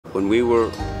When we were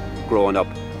growing up,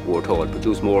 we were told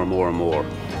produce more and more and more.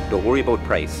 Don't worry about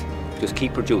price, just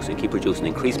keep producing,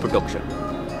 increase production.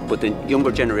 But the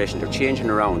younger generation, they're changing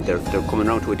around, they're coming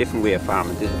around to a different way of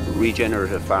farming,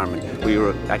 regenerative farming, where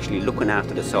you're actually looking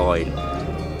after the soil,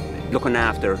 looking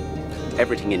after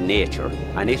everything in nature,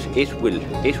 and it will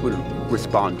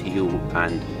respond to you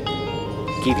and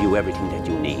give you everything that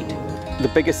you need. The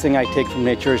biggest thing I take from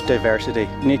nature is diversity.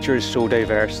 Nature is so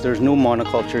diverse. There's no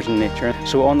monocultures in nature.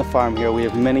 So on the farm here we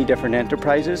have many different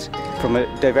enterprises. From a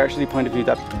diversity point of view,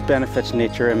 that benefits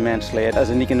nature immensely.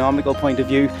 As an economical point of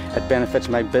view, it benefits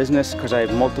my business because I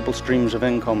have multiple streams of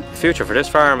income. The future for this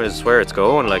farm is where it's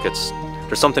going. Like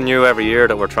there's something new every year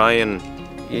that we're trying.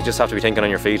 You just have to be thinking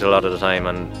on your feet a lot of the time,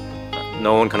 and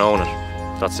no one can own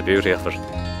it. That's the beauty of it.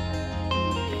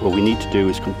 What we need to do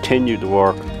is continue the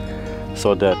work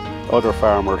so that other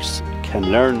farmers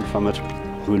can learn from it.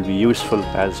 It will be useful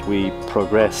as we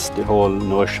progress the whole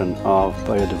notion of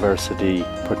biodiversity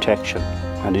protection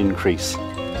and increase.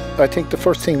 I think the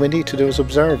first thing we need to do is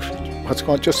observe what's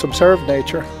going on. Just observe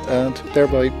nature, and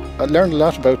thereby learn a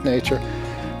lot about nature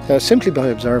simply by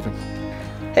observing.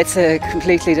 It's a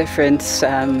completely different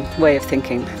way of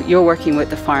thinking. You're working with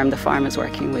the farm is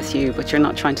working with you, but you're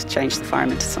not trying to change the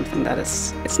farm into something that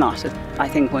it's not. I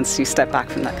think once you step back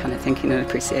from that kind of thinking and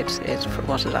appreciate it for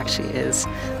what it actually is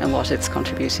and what it's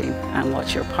contributing and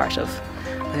what you're part of,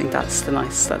 I think that's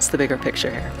the bigger picture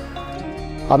here.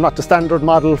 I'm not the standard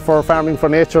model for Farming for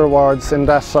Nature Awards in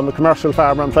that I'm a commercial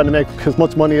farmer. I'm trying to make as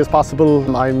much money as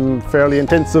possible. I'm fairly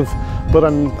intensive, but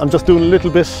I'm just doing a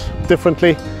little bit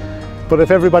differently. But if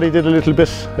everybody did a little bit,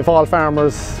 if all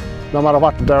farmers, no matter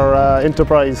what their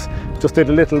enterprise, just did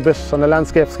a little bit on a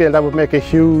landscape scale, that would make a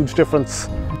huge difference.